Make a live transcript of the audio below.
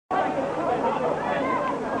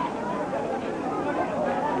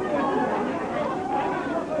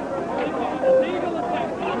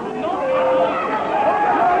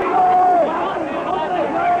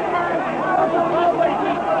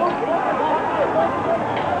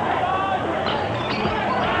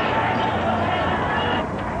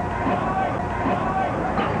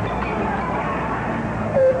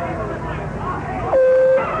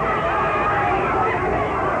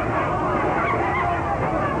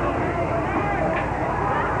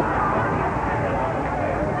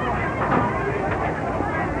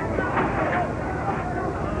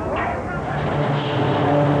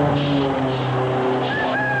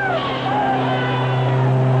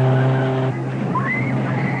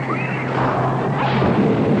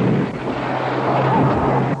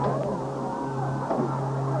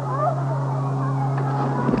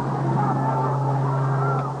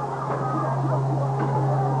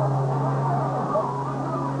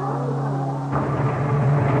The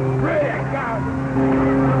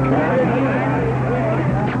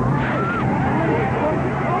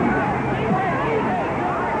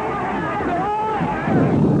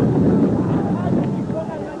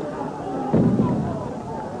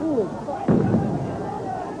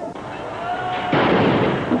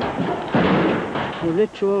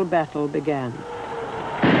ritual battle began.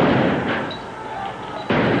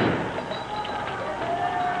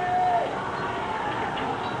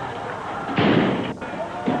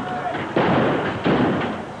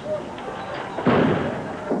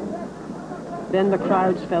 Then the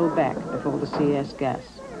crowds fell back before the CS gas.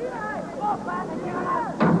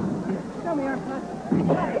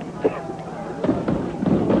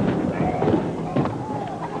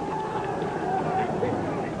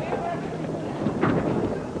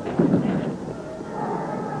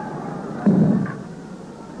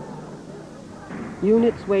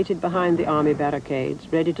 Units waited behind the army barricades,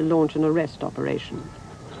 ready to launch an arrest operation.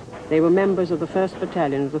 They were members of the 1st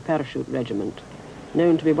Battalion of the Parachute Regiment,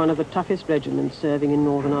 known to be one of the toughest regiments serving in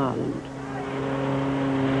Northern Ireland.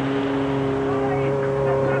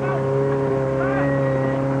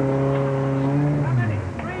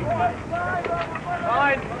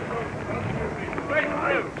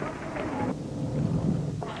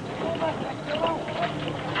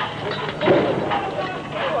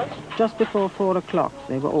 Just before 4 o'clock,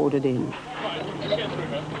 they were ordered in.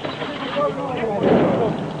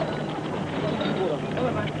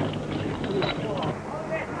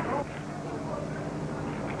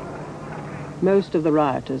 Most of the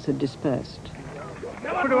rioters had dispersed.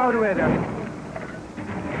 Put them out of the way there.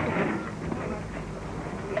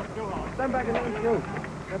 Stand back and let them go.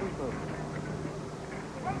 Let them go.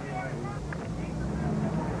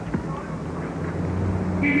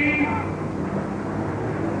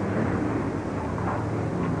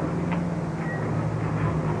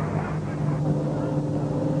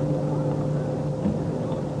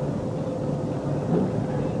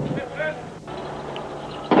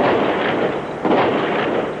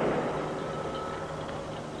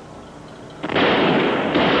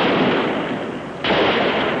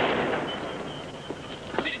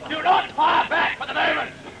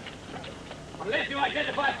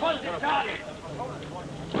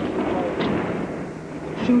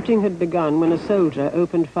 Shooting had begun when a soldier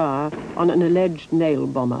opened fire on an alleged nail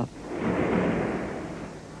bomber.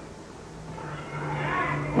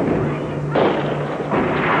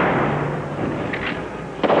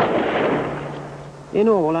 In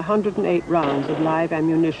all, 108 rounds of live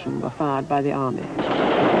ammunition were fired by the army.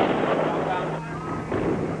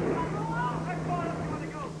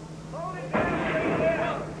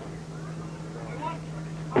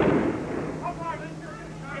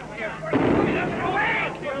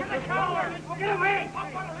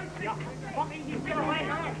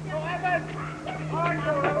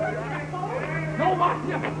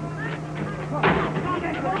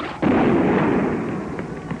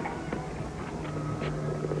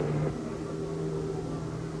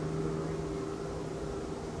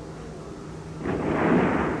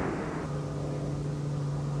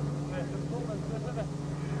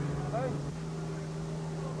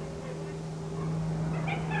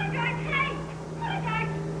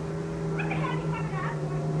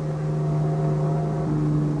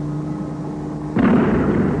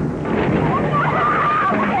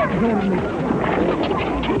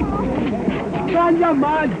 Run your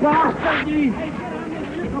mad bastard, you!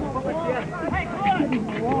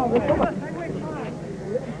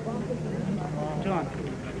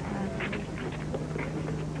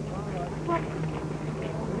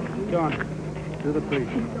 John, to the police.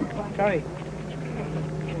 Carrie.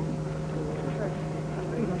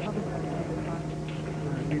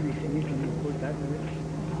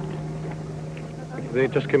 They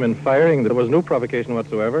just came in firing. There was no provocation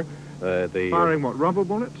whatsoever. Firing what, rubber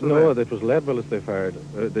bullets? No, it was lead bullets they fired.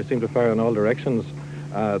 They seemed to fire in all directions.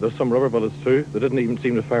 There's some rubber bullets too. They didn't even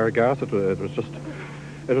seem to fire gas. It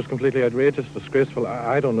was completely outrageous, disgraceful.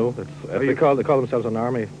 I don't know. They call themselves an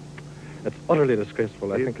army. It's utterly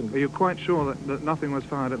disgraceful. Are you quite sure that nothing was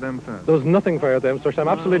fired at them first? There was nothing fired at them first. I'm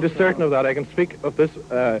absolutely certain of that. I can speak of this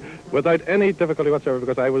without any difficulty whatsoever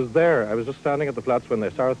because I was there. I was just standing at the flats when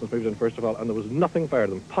the Saracens moved in first of all, and there was nothing fired at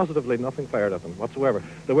them. Positively nothing fired at them whatsoever.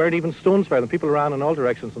 There weren't even stones fired at them. People ran in all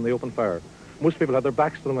directions and they opened fire. Most people had their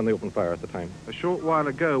backs to them when they opened fire at the time. A short while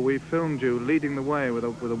ago, we filmed you leading the way with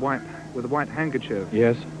a white handkerchief.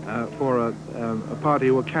 Yes. For a party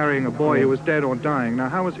who were carrying a boy who was dead or dying. Now,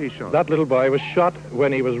 how was he shot? That little boy was shot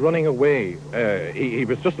when he was running away. He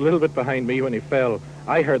was just a little bit behind me when he fell.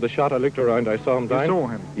 I heard the shot. I looked around. I saw him dying. You saw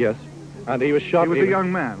him? Yes. And he was shot. He was a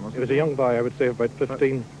young man, wasn't he? He was a young boy, I would say, about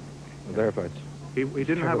 15. thereabouts. He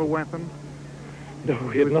didn't have a weapon? No,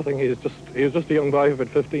 he had nothing. He was just a young boy of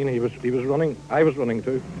about 15. He was running. I was running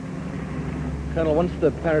too. Colonel, once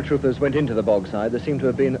the paratroopers went into the Bogside, there seemed to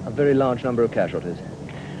have been a very large number of casualties.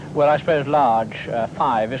 Well, I suppose large,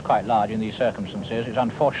 5 is quite large in these circumstances. It's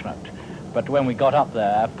unfortunate. But when we got up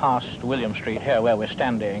there, past William Street here where we're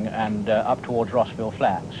standing, and up towards Rossville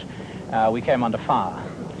Flats, we came under fire.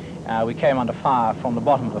 We came under fire from the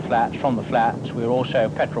bottom of the flats, from the flats. We were also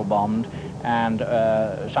petrol bombed, and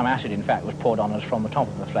some acid, in fact, was poured on us from the top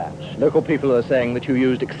of the flats. Local people are saying that you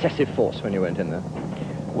used excessive force when you went in there.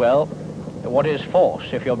 Well, what is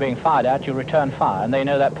force? If you're being fired at, you return fire, and they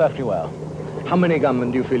know that perfectly well. How many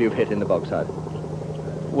gunmen do you feel you've hit in the Bogside?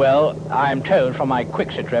 Well, I'm told from my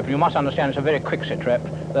quick sit rep, and you must understand it's a very quick sit rep,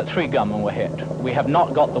 that 3 gunmen were hit. We have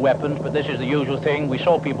not got the weapons, but this is the usual thing. We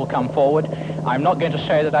saw people come forward. I'm not going to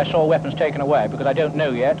say that I saw weapons taken away, because I don't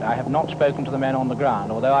know yet. I have not spoken to the men on the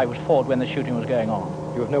ground, although I was forward when the shooting was going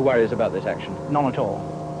on. You have no worries about this action? None at all.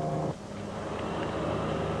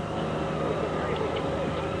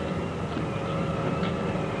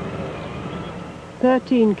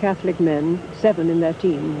 "13 Catholic men, 7 in their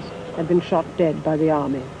teens, had been shot dead by the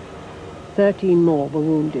army. 13 more were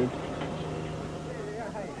wounded.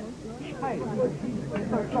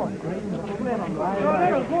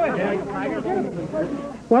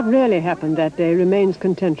 What really happened that day remains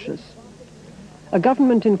contentious. A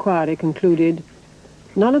government inquiry concluded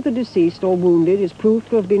none of the deceased or wounded is proved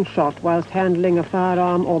to have been shot whilst handling a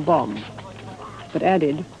firearm or bomb, but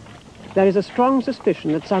added there is a strong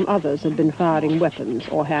suspicion that some others had been firing weapons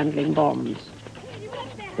or handling bombs.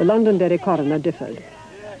 The Londonderry coroner differed.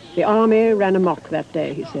 The army ran amok that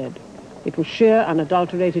day, he said. It was sheer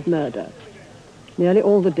unadulterated murder. Nearly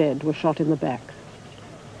all the dead were shot in the back.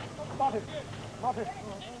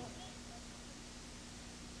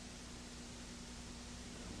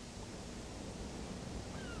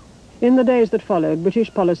 In the days that followed,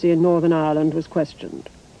 British policy in Northern Ireland was questioned.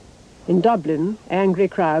 In Dublin, angry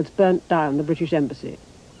crowds burnt down the British embassy.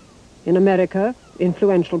 In America,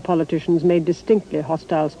 influential politicians made distinctly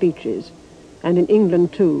hostile speeches, and in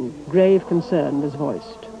England, too, grave concern was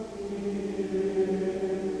voiced.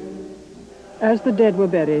 As the dead were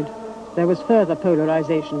buried, there was further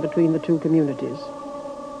polarization between the two communities.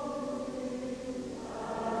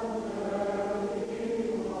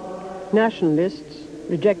 Nationalists,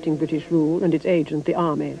 rejecting British rule and its agent, the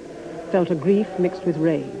army, felt a grief mixed with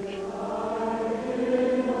rage.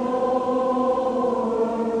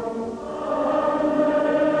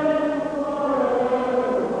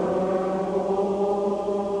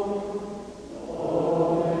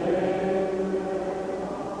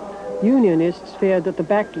 Unionists feared that the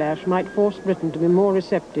backlash might force Britain to be more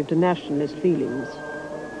receptive to nationalist feelings.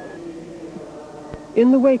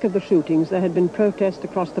 In the wake of the shootings, there had been protests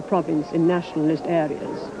across the province in nationalist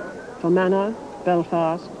areas: Fermanagh,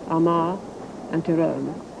 Belfast, Armagh and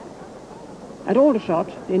Tyrone. At Aldershot,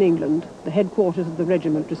 in England, the headquarters of the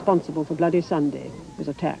regiment responsible for Bloody Sunday was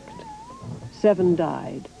attacked. 7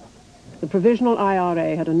 died. The Provisional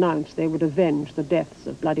IRA had announced they would avenge the deaths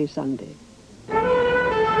of Bloody Sunday.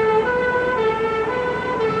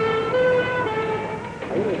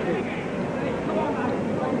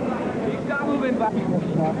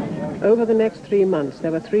 Over the next 3 months,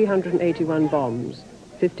 there were 381 bombs,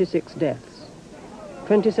 56 deaths.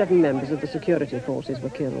 27 members of the security forces were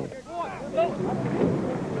killed.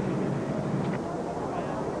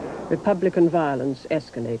 Republican violence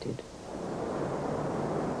escalated.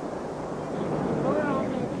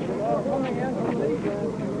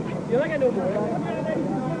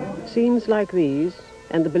 Scenes like these,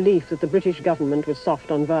 and the belief that the British government was soft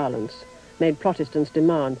on violence, made Protestants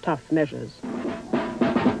demand tough measures.